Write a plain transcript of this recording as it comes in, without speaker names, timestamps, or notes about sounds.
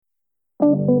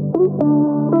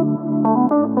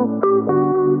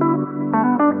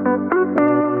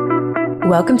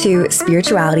Welcome to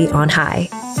Spirituality on High,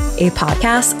 a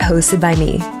podcast hosted by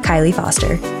me, Kylie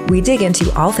Foster. We dig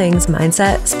into all things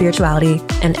mindset, spirituality,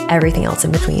 and everything else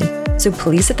in between. So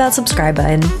please hit that subscribe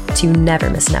button to never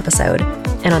miss an episode.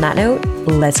 And on that note,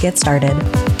 let's get started.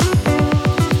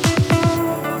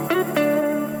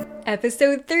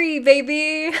 Episode 3,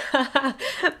 baby!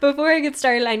 Before I get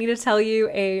started, I need to tell you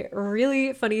a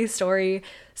really funny story.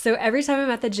 So every time I'm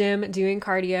at the gym doing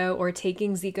cardio or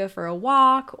taking Zika for a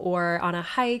walk or on a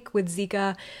hike with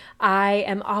Zika, I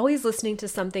am always listening to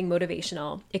something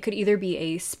motivational. It could either be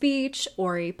a speech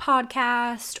or a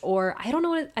podcast, or I don't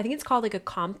know what I think it's called, like a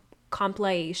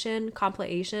compilation.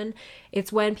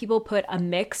 It's when people put a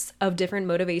mix of different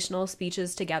motivational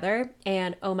speeches together,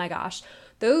 and oh my gosh,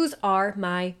 those are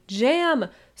my jam.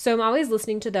 So I'm always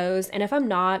listening to those, and if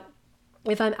I'm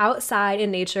outside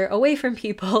in nature, away from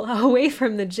people, away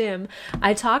from the gym,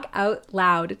 I talk out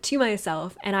loud to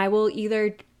myself, and I will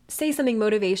either say something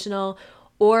motivational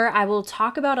or I will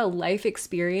talk about a life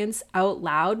experience out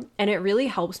loud, and it really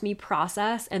helps me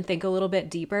process and think a little bit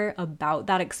deeper about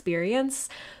that experience.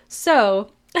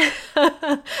 So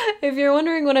if you're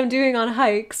wondering what I'm doing on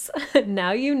hikes,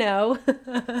 now you know.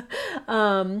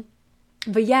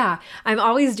 But yeah, I'm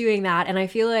always doing that, and I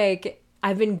feel like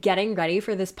I've been getting ready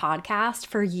for this podcast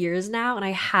for years now, and I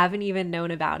haven't even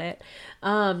known about it.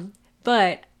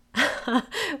 But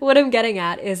what I'm getting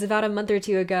at is about a month or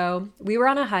two ago, we were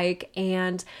on a hike,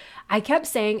 and I kept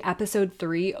saying episode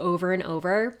 3 over and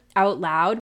over out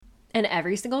loud. And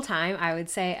every single time I would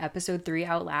say episode 3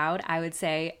 out loud, I would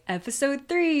say episode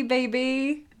 3,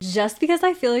 baby. Just because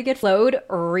I feel like it flowed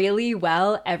really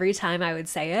well every time I would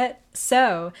say it.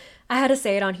 So I had to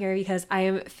say it on here because I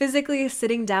am physically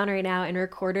sitting down right now and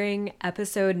recording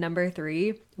episode number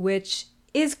 3, which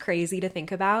is crazy to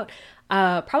think about.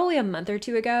 Probably a month or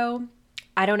two ago,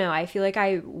 I don't know, I feel like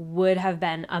I would have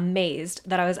been amazed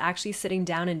that I was actually sitting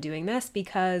down and doing this,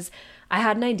 because I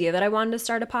had an idea that I wanted to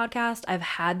start a podcast. I've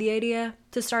had the idea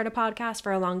to start a podcast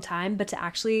for a long time, but to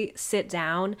actually sit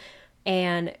down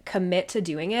and commit to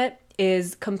doing it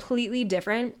is completely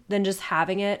different than just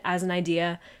having it as an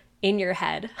idea in your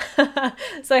head.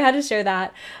 So I had to share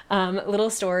that little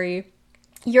story.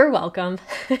 You're welcome.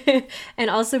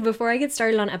 And also, before I get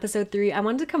started on episode 3, I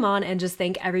wanted to come on and just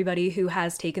thank everybody who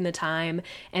has taken the time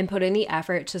and put in the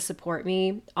effort to support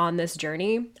me on this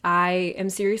journey. I am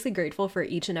seriously grateful for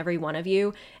each and every one of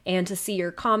you, and to see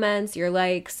your comments, your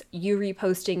likes, you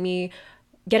reposting me,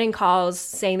 getting calls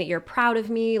saying that you're proud of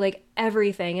me, like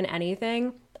everything and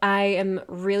anything. I am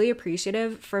really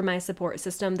appreciative for my support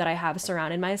system that I have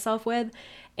surrounded myself with,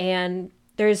 and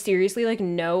there's seriously like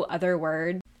no other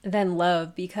word than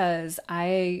love, because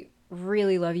I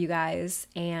really love you guys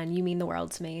and you mean the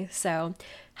world to me. So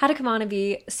had to come on and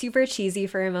be super cheesy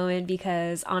for a moment,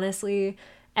 because honestly,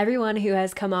 everyone who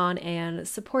has come on and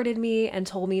supported me and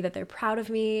told me that they're proud of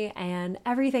me and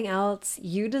everything else,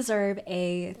 you deserve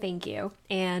a thank you.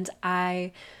 And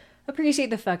I appreciate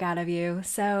the fuck out of you.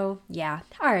 So yeah.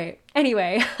 All right.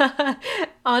 Anyway,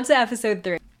 on to episode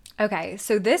 3. Okay,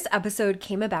 so this episode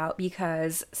came about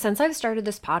because since I've started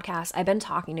this podcast, I've been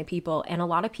talking to people, and a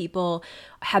lot of people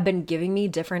have been giving me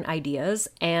different ideas,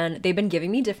 and they've been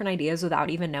giving me different ideas without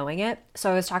even knowing it.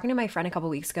 So I was talking to my friend a couple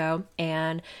weeks ago,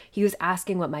 and he was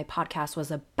asking what my podcast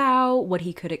was about, what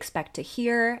he could expect to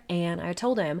hear, and I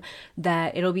told him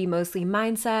that it'll be mostly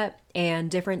mindset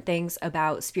and different things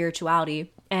about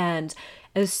spirituality. And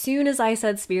as soon as I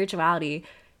said spirituality,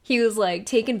 he was like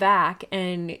taken back,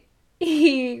 and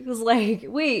he was like,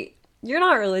 wait, you're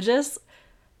not religious?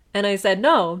 And I said,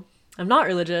 no, I'm not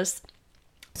religious.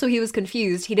 So he was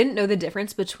confused. He didn't know the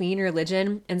difference between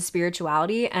religion and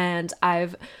spirituality. And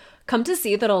I've come to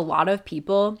see that a lot of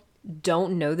people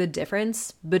don't know the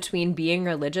difference between being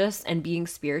religious and being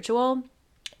spiritual.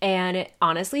 And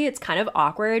honestly, it's kind of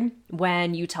awkward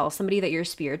when you tell somebody that you're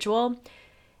spiritual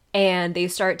and they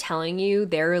start telling you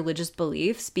their religious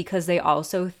beliefs, because they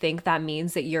also think that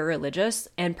means that you're religious.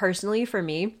 And personally, for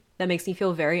me, that makes me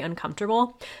feel very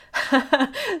uncomfortable.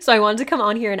 So I wanted to come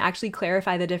on here and actually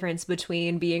clarify the difference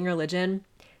between being religious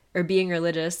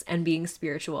and being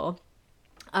spiritual.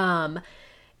 And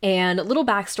a little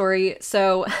backstory.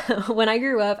 So when I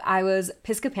grew up, I was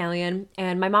Episcopalian,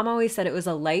 and my mom always said it was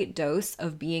a light dose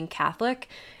of being Catholic.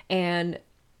 And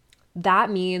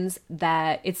that means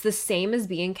that it's the same as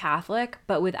being Catholic,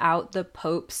 but without the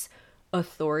Pope's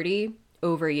authority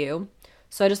over you.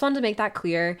 So I just wanted to make that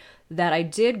clear that I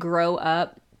did grow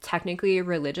up technically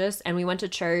religious, and we went to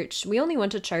church. We only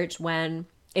went to church when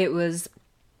it was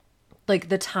like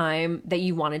the time that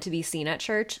you wanted to be seen at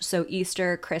church. So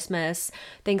Easter, Christmas,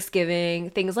 Thanksgiving,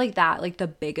 things like that, like the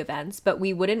big events. But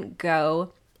we wouldn't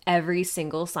go every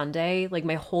single Sunday. Like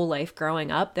my whole life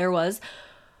growing up, there was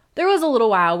a little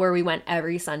while where we went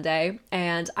every Sunday,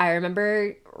 and I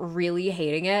remember really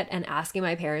hating it and asking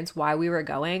my parents why we were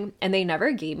going, and they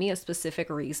never gave me a specific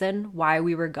reason why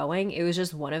we were going. It was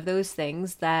just one of those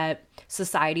things that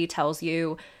society tells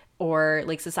you, or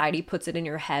like society puts it in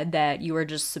your head that you are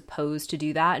just supposed to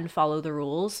do that and follow the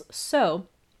rules. So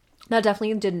that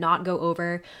definitely did not go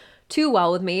over too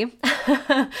well with me.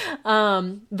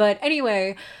 But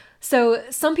anyway, so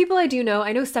some people I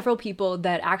know several people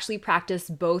that actually practice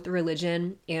both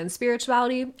religion and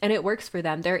spirituality, and it works for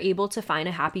them. They're able to find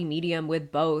a happy medium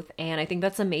with both. And I think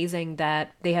that's amazing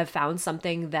that they have found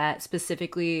something that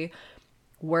specifically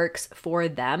works for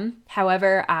them.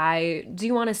 However, I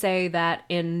do want to say that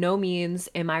in no means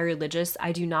am I religious.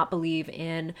 I do not believe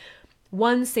in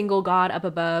one single God up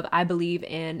above. I believe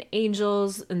in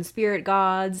angels and spirit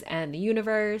gods and the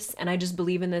universe, and I just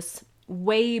believe in this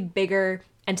way bigger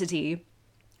entity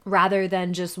rather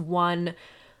than just one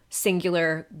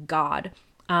singular God.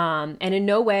 And in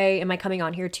no way am I coming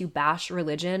on here to bash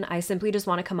religion. I simply just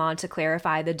want to come on to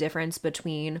clarify the difference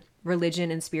between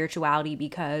religion and spirituality,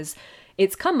 because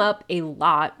it's come up a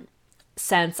lot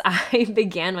since I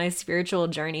began my spiritual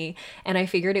journey, and I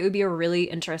figured it would be a really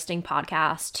interesting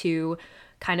podcast to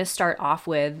kind of start off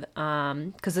with,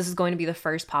 because this is going to be the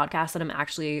first podcast that I'm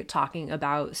actually talking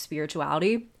about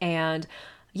spirituality. And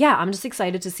yeah, I'm just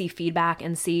excited to see feedback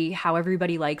and see how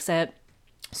everybody likes it.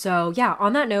 So yeah,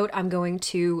 on that note, I'm going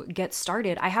to get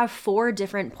started. I have 4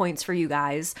 different points for you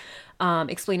guys,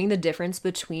 explaining the difference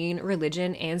between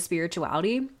religion and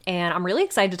spirituality. And I'm really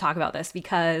excited to talk about this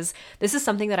because this is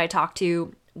something that I talk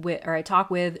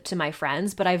with to my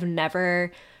friends, but I've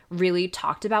never really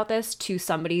talked about this to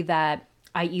somebody that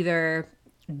I either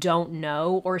don't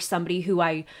know or somebody who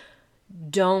I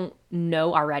don't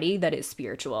know already that is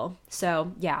spiritual.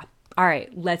 So yeah. All right,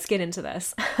 let's get into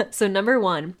this. So number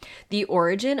 1, the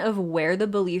origin of where the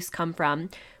beliefs come from.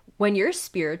 When you're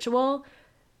spiritual,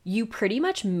 you pretty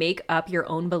much make up your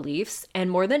own beliefs.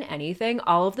 And more than anything,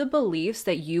 all of the beliefs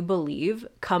that you believe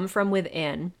come from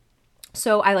within.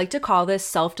 So I like to call this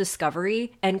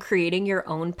self-discovery and creating your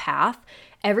own path.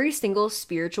 Every single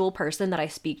spiritual person that I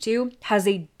speak to has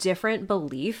a different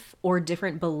belief or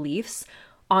different beliefs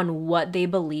on what they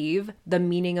believe the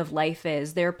meaning of life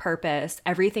is, their purpose,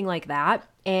 everything like that.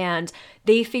 And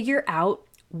they figure out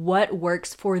what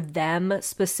works for them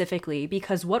specifically,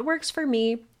 because what works for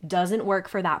me doesn't work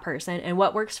for that person, and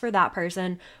what works for that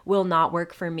person will not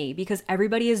work for me, because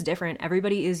everybody is different.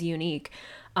 Everybody is unique.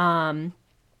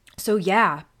 So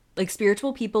yeah, like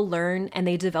spiritual people learn and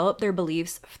they develop their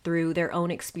beliefs through their own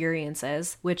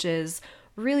experiences, which is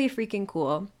really freaking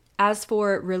cool. As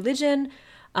for religion,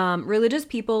 religious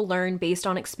people learn based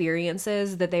on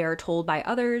experiences that they are told by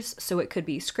others. So it could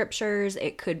be scriptures,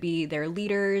 it could be their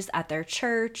leaders at their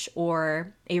church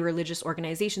or a religious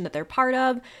organization that they're part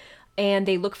of. And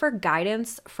they look for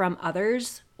guidance from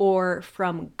others or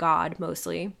from God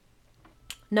mostly.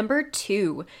 Number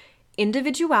 2,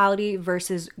 individuality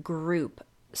versus group.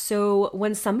 So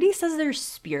when somebody says they're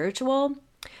spiritual,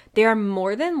 they are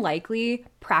more than likely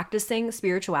practicing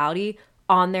spirituality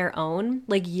on their own.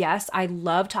 Like, yes, I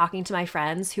love talking to my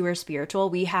friends who are spiritual.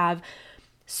 We have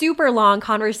super long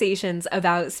conversations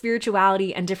about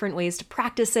spirituality and different ways to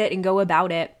practice it and go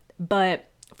about it. But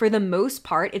for the most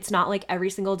part, it's not like every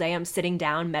single day I'm sitting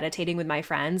down meditating with my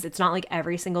friends. It's not like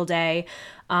every single day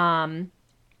I'm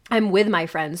with my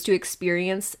friends to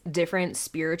experience different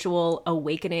spiritual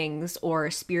awakenings or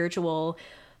spiritual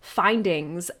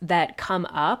findings that come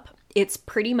up. It's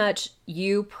pretty much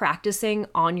you practicing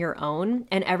on your own,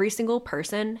 and every single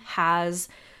person has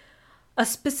a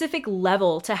specific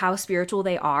level to how spiritual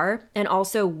they are and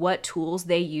also what tools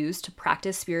they use to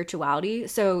practice spirituality.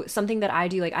 So something that I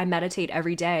do, like I meditate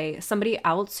every day. Somebody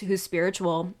else who's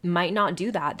spiritual might not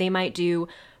do that. They might do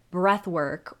breath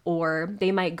work, or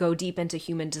they might go deep into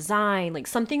human design, like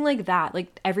something like that.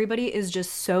 Like everybody is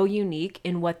just so unique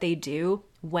in what they do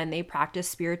when they practice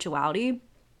spirituality.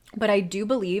 But I do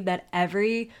believe that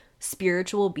every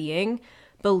spiritual being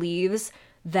believes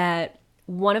that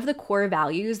one of the core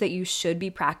values that you should be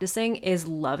practicing is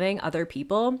loving other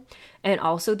people, and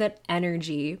also that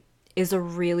energy is a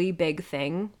really big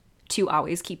thing to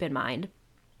always keep in mind.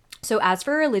 So as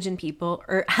for religious people,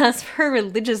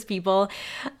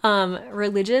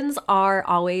 religions are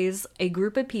always a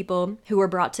group of people who are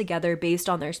brought together based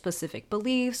on their specific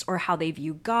beliefs or how they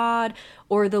view God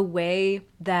or the way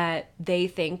that they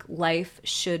think life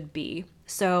should be.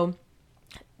 So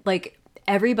like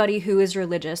everybody who is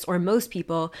religious, or most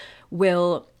people,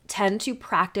 will tend to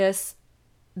practice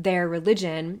their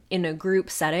religion in a group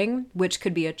setting, which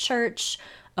could be a church,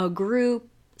 a group,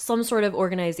 some sort of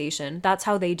organization. That's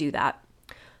how they do that.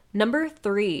 Number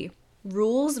 3,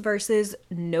 rules versus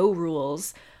no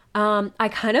rules. I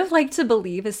kind of like to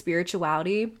believe of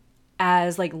spirituality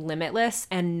as like limitless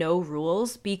and no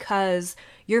rules, because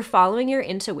you're following your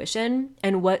intuition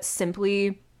and what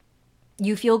simply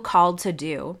you feel called to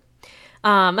do.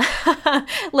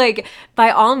 Like, by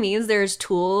all means, there's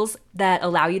tools that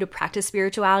allow you to practice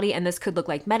spirituality, and this could look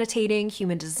like meditating,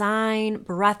 human design,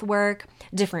 breath work,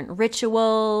 different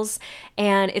rituals,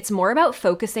 and it's more about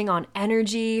focusing on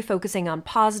energy, focusing on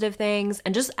positive things,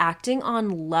 and just acting on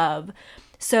love.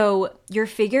 So you're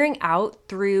figuring out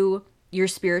through your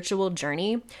spiritual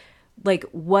journey, like,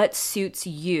 what suits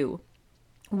you,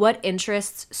 what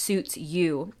interests suits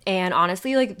you. And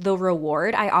honestly, like, the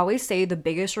reward, I always say the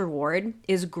biggest reward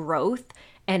is growth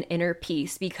and inner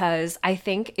peace, because I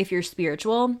think if you're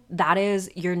spiritual, that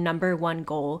is your number one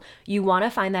goal. You want to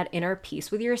find that inner peace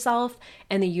with yourself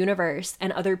and the universe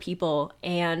and other people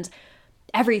and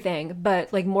everything.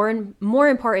 But like, more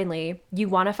importantly, you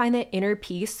want to find that inner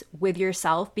peace with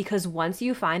yourself, because once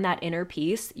you find that inner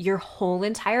peace, your whole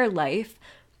entire life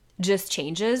just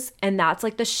changes. And that's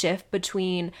like the shift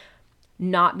between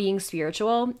not being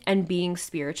spiritual and being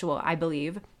spiritual, I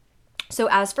believe. So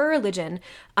as for religion,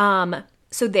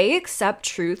 so they accept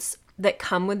truths that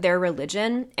come with their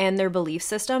religion and their belief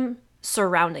system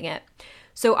surrounding it.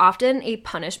 So often a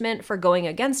punishment for going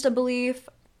against a belief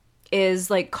is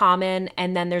like common.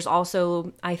 And then there's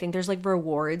also, I think there's like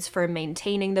rewards for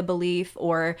maintaining the belief,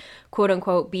 or quote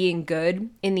unquote being good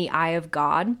in the eye of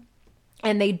God.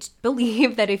 And they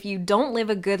believe that if you don't live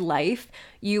a good life,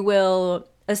 you will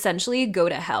essentially go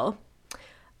to hell.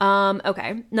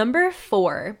 Okay, number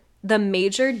 4, the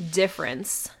major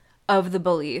difference of the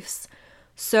beliefs.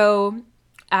 So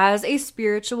as a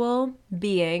spiritual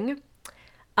being,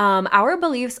 our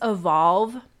beliefs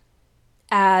evolve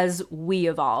as we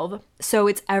evolve. So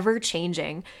it's ever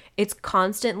changing. It's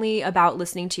constantly about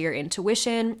listening to your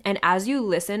intuition. And as you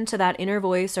listen to that inner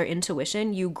voice or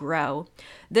intuition, you grow.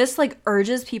 This like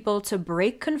urges people to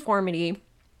break conformity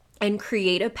and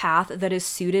create a path that is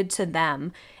suited to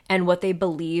them and what they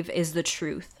believe is the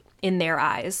truth in their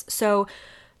eyes. So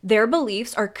their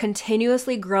beliefs are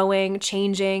continuously growing,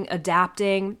 changing,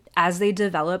 adapting as they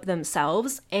develop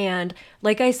themselves. And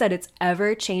like I said, it's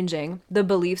ever changing. The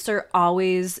beliefs are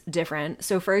always different.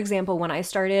 So for example, when I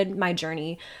started my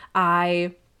journey,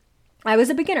 I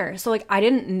was a beginner. So like, I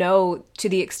didn't know to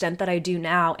the extent that I do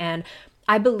now. And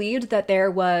I believed that there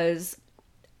was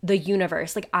the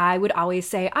universe. Like, I would always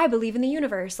say, I believe in the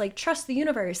universe, like, trust the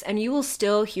universe. And you will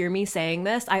still hear me saying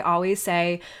this. I always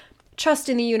say, trust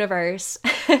in the universe,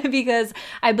 because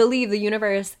I believe the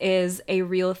universe is a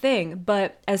real thing.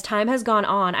 But as time has gone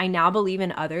on, I now believe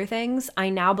in other things. I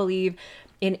now believe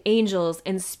in angels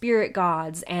and spirit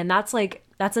gods. And that's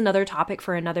another topic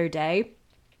for another day.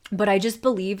 But I just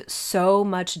believe so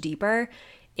much deeper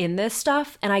in this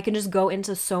stuff. And I can just go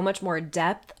into so much more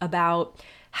depth about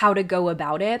how to go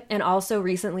about it. And also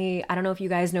recently, I don't know if you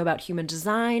guys know about human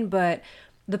design, but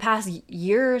the past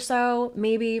year or so,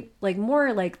 maybe like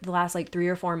more like the last like 3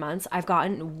 or 4 months, I've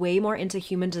gotten way more into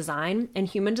human design. And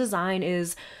human design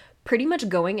is pretty much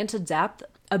going into depth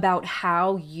about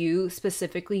how you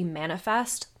specifically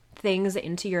manifest things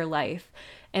into your life.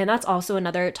 And that's also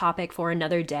another topic for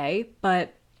another day.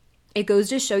 But it goes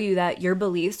to show you that your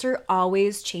beliefs are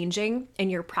always changing and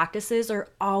your practices are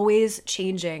always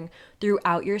changing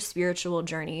throughout your spiritual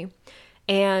journey.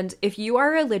 And if you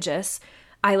are religious,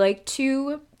 I like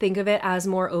to think of it as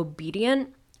more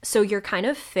obedient. So you're kind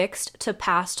of fixed to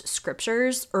past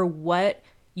scriptures or what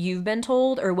you've been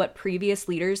told or what previous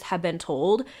leaders have been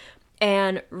told.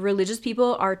 And religious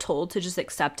people are told to just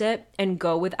accept it and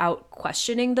go without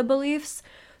questioning the beliefs.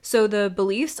 So the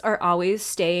beliefs are always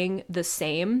staying the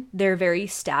same. They're very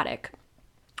static.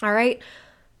 All right.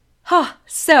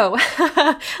 So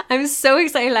I'm so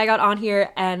excited I got on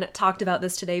here and talked about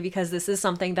this today, because this is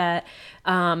something that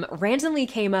randomly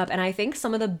came up. And I think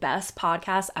some of the best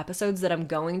podcast episodes that I'm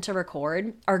going to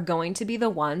record are going to be the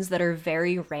ones that are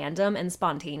very random and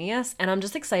spontaneous. And I'm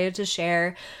just excited to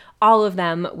share all of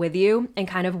them with you and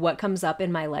kind of what comes up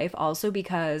in my life also,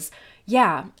 because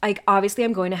yeah, like obviously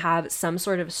I'm going to have some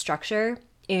sort of structure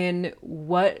in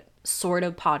what sort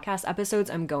of podcast episodes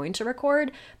I'm going to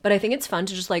record, but I think it's fun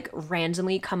to just like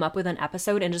randomly come up with an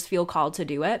episode and just feel called to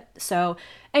do it. So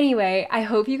anyway, I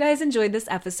hope you guys enjoyed this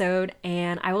episode,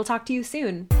 and I will talk to you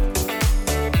soon.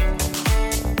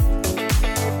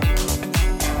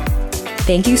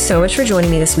 Thank you so much for joining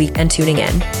me this week and tuning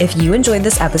in. If you enjoyed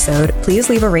this episode, please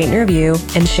leave a rate and review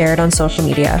and share it on social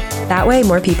media. That way,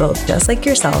 more people just like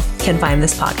yourself can find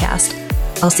this podcast.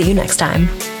 I'll see you next time.